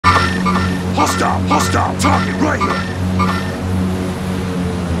Hostile! Hostile! Target right here!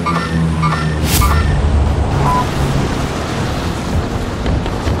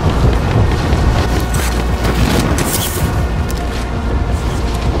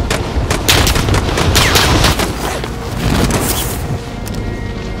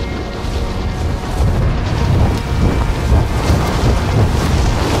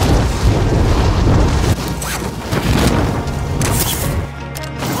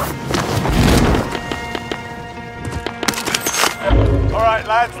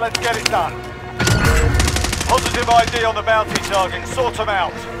 Lads, let's get it done. Positive ID on the bounty target. Sort them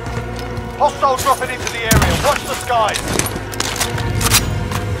out. Hostile dropping into the area. Watch the skies.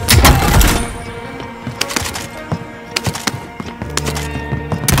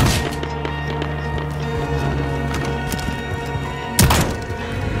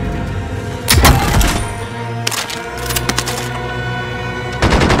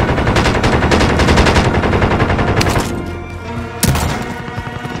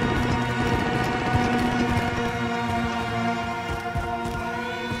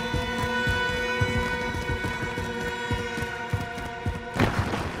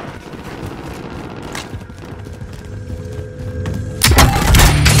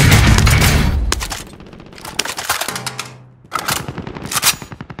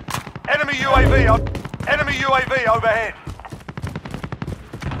 Enemy UAV overhead.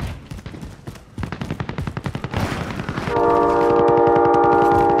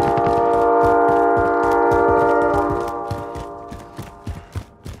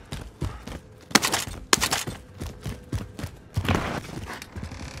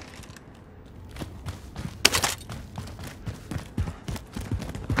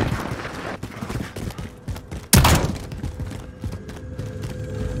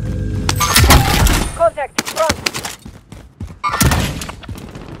 Contact, front.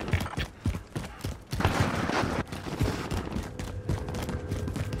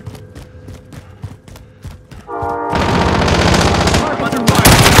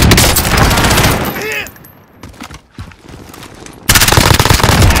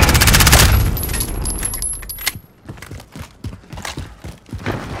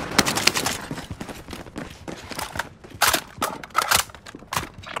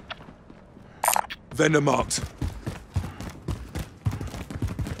 Vendor marked.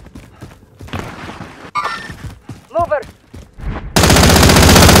 Mover.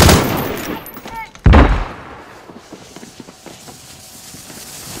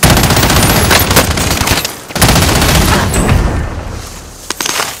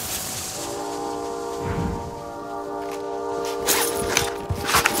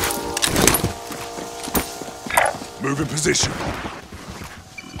 Move in position.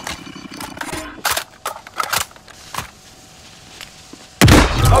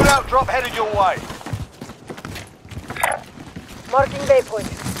 Loadout drop headed your way. Marking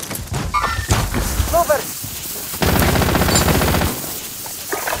waypoint. Mover.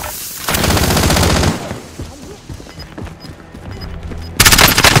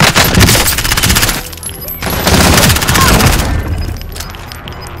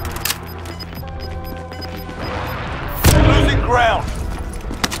 Losing ground.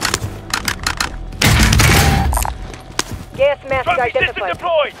 Gas mask Trophy system identified.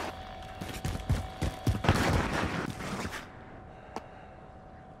 deployed.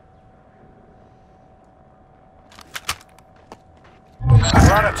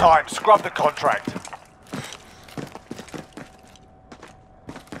 We're out of time. Scrub the contract.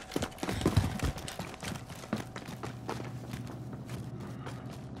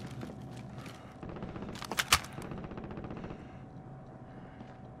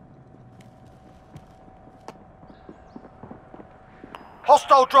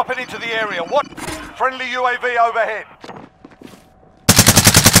 Hostile dropping into the area. What? Friendly UAV overhead.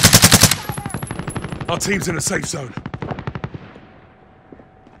 Our team's in a safe zone.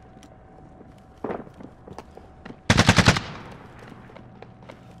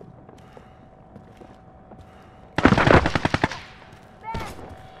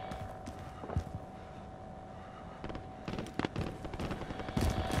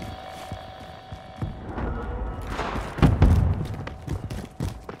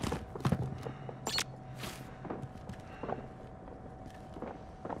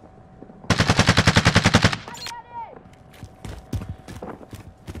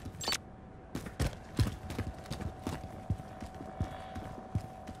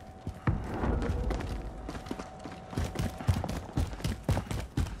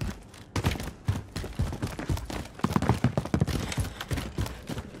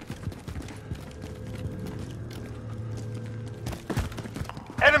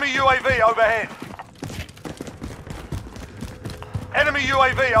 Enemy UAV overhead. Enemy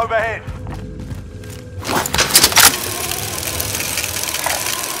UAV overhead.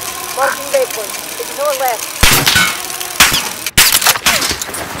 Marking waypoint. Ignore left.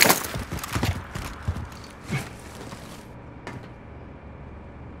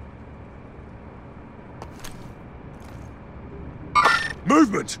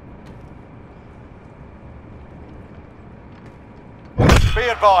 Movement! Be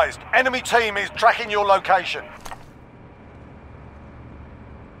advised, enemy team is tracking your location.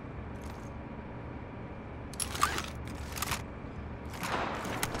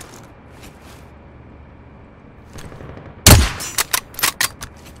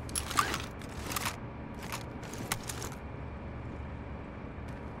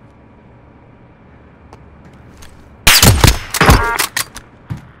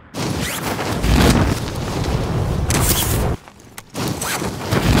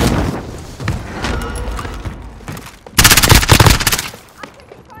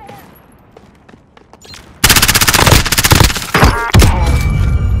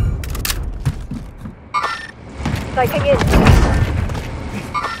 Taking in.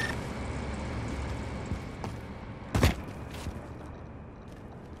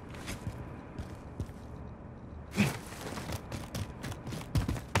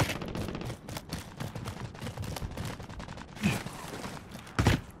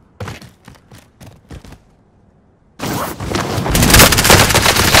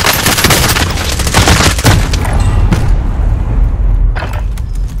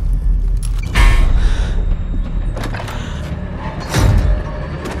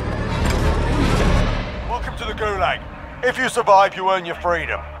 If you survive, you earn your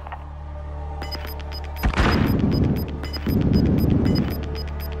freedom.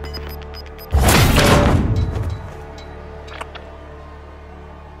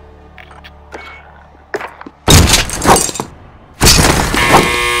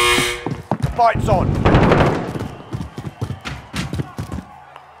 Fight's on.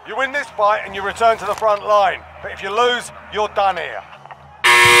 You win this fight and you return to the front line. But if you lose, you're done here.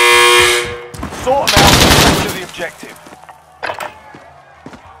 Sort them out and get to the objective.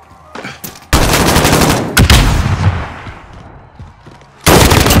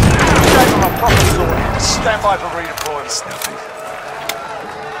 Stand by for redeployment.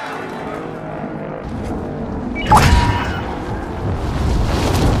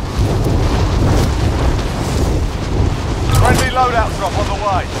 Friendly loadout drop on the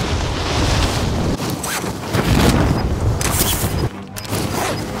way.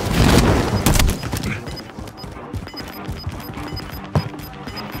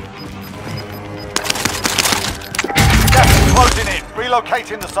 Gas is closing in.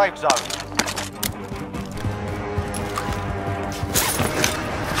 Relocating the safe zone.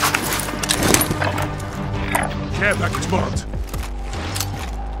 Care package marked.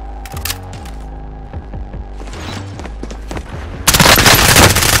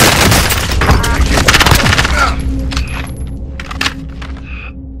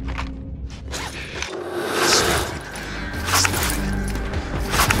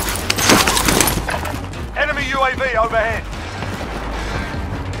 Enemy UAV overhead.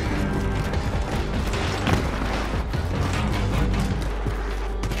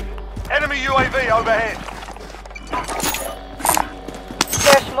 Enemy UAV overhead.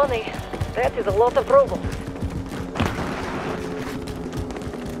 Cash money. That is a lot of rubles.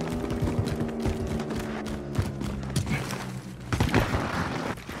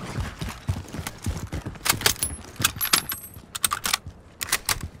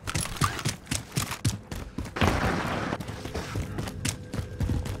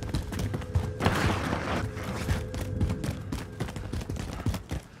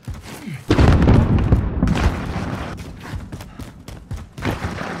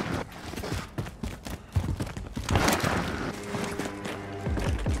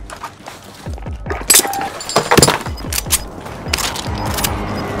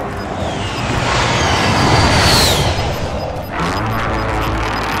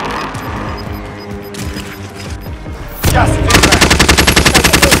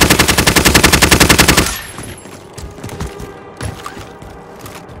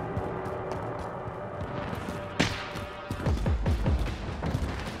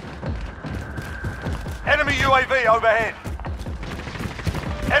 Enemy UAV overhead.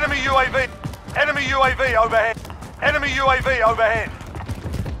 Enemy UAV. Enemy UAV overhead. Enemy UAV overhead.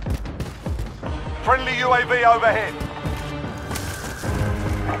 Friendly UAV overhead.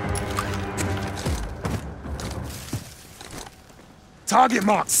 Target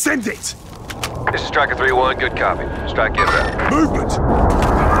marked. Send it. This is Striker 3-1. Good copy. Strike inbound.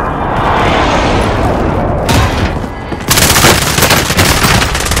 Movement.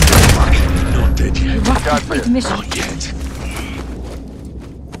 mission. Not yet.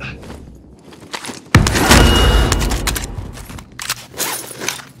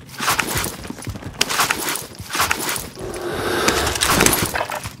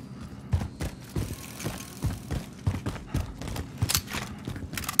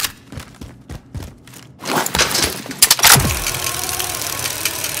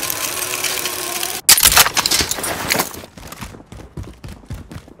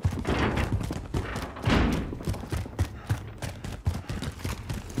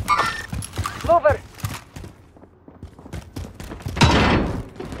 Mover!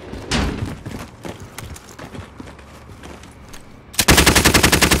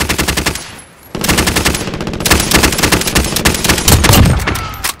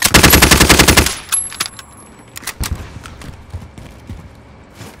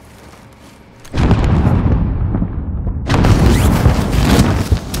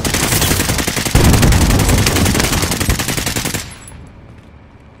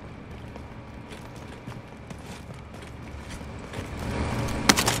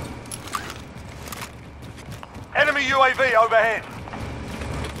 Enemy UAV overhead.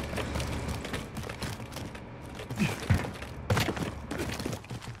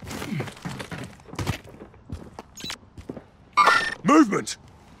 Movement!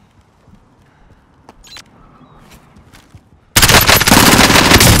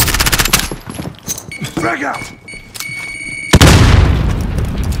 Frag out!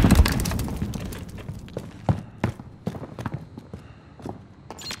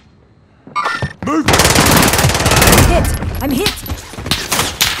 Movement! I'm hit!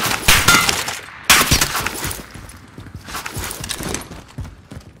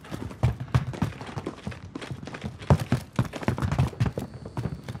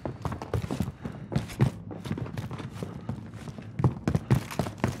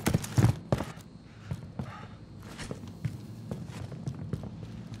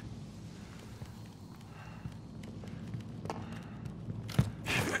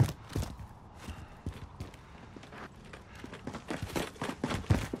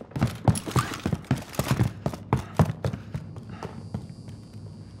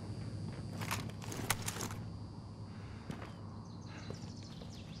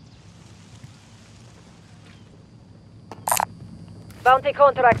 Bounty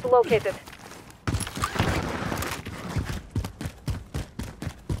contract located.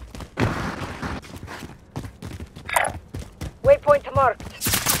 Waypoint marked.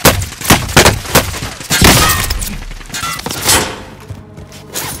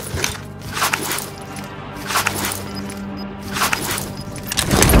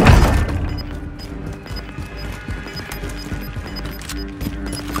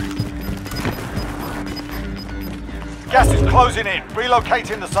 Gas is closing in.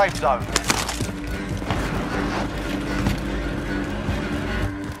 Relocating the safe zone.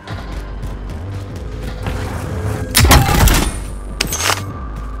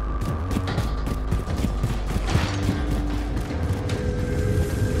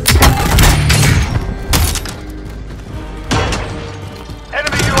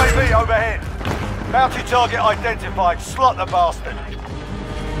 Enemy UAV overhead. Bounty target identified. Slot the bastard.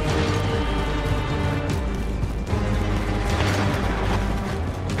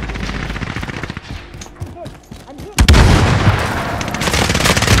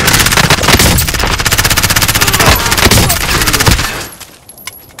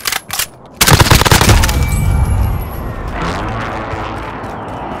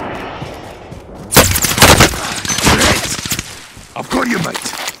 I've got you, mate.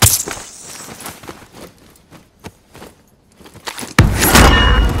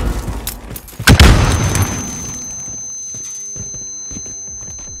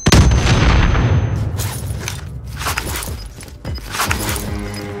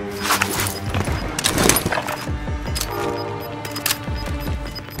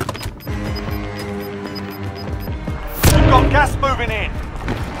 We've got gas moving in.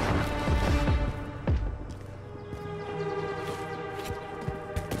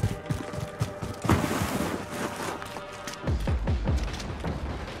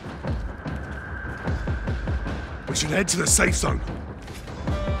 We should head to the safe zone.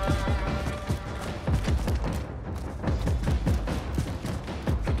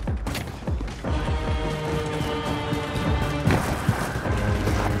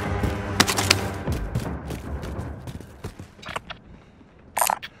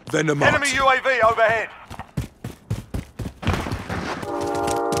 Vendor marked. Enemy UAV overhead.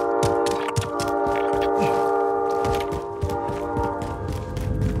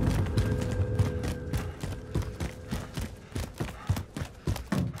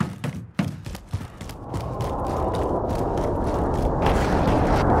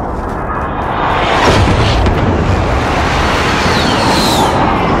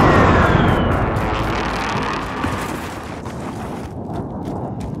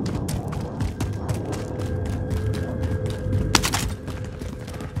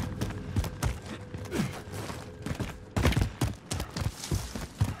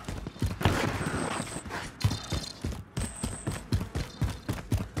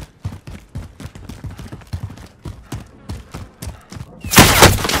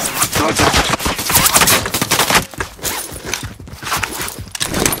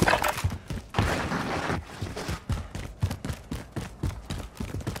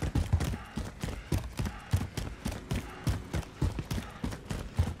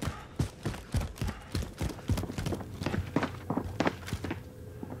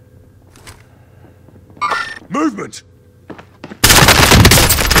 Movement!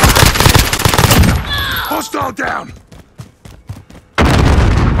 Hostile down!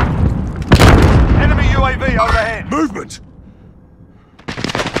 Enemy UAV overhead. Movement!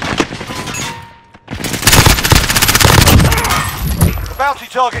 The bounty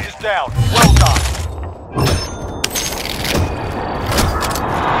target is down. Well done.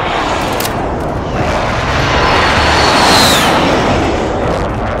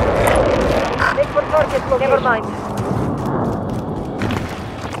 Make for target location. Never mind.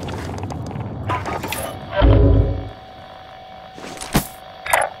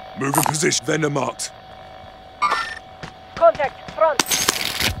 Move in position. Vendor marked. Contact, front.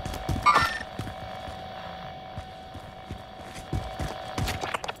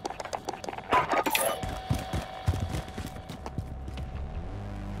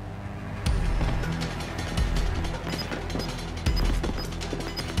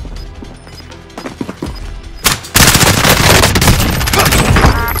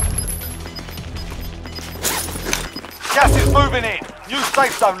 Gas is moving in. New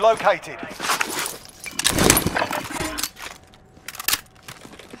safe zone located.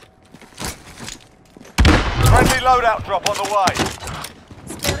 Friendly loadout drop on the way.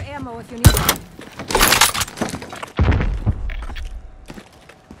 Spare ammo if you need it.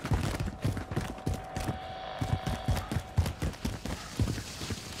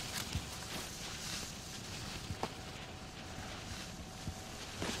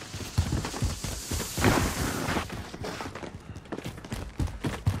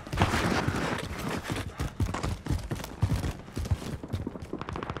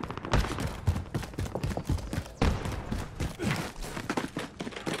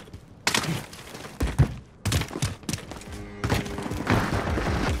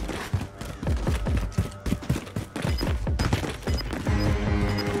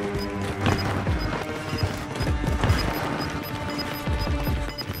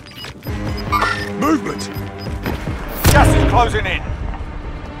 Movement! Gas is closing in.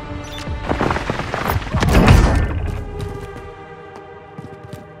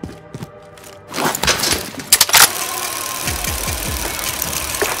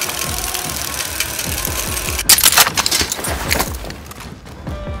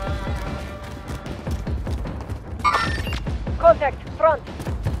 Contact, front.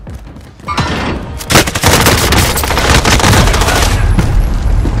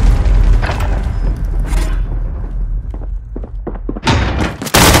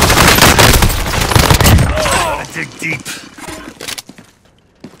 Dig deep.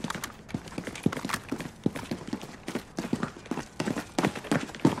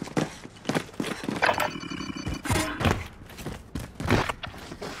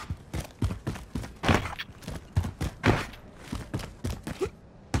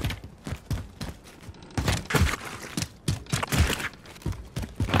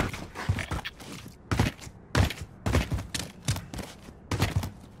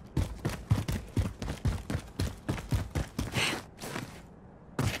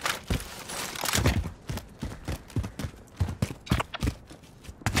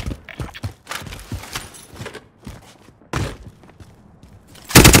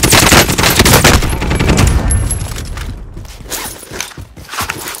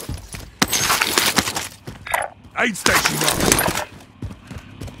 Aid station marked.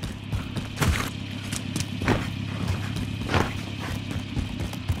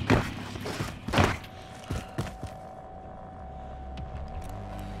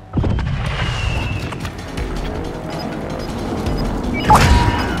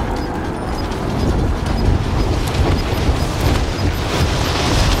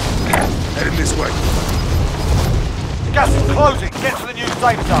 Heading this way. Gas is closing. Get to the new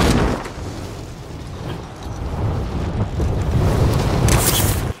safe zone.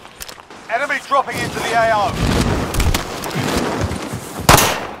 Enemy dropping into the AO.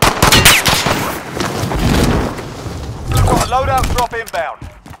 Got a loadout drop inbound.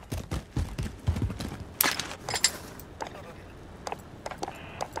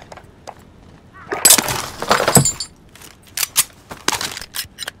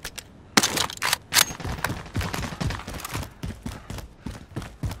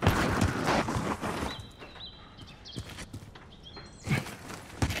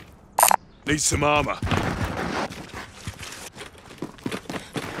 Need some armor.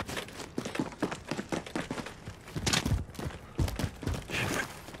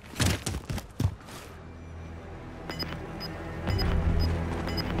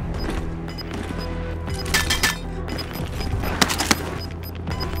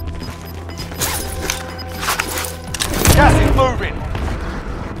 Gas is moving.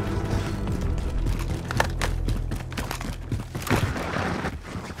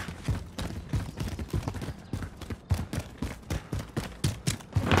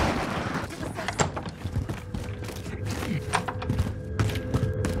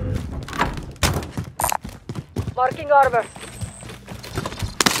 Marking armor.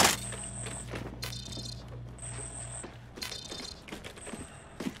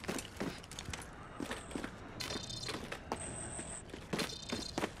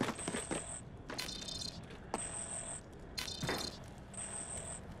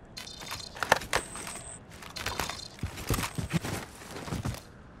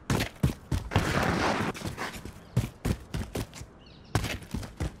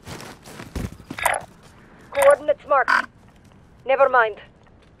 Coordinates marked. Never mind.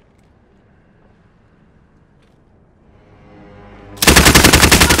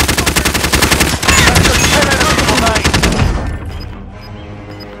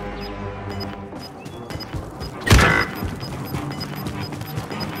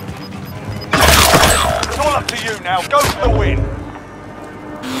 It's all up to you now. Go for the win.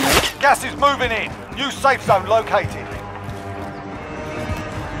 Gas is moving in. New safe zone located.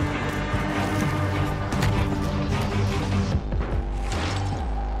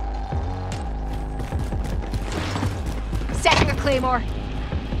 Setting a claymore.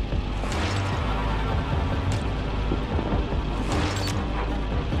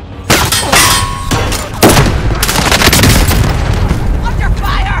 Under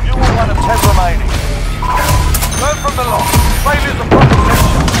fire! You are one of 10 remaining. Learn from the loss. Failures are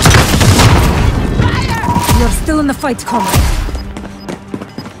proposition. You're still in the fight, comrade.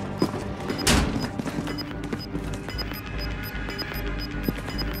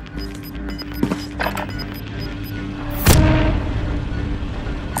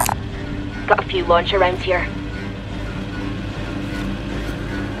 Got a few launcher rounds here.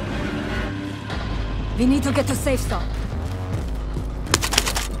 We need to get to safe zone.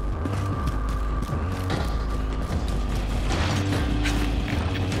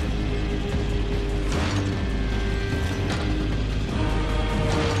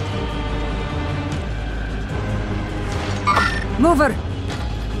 Mover!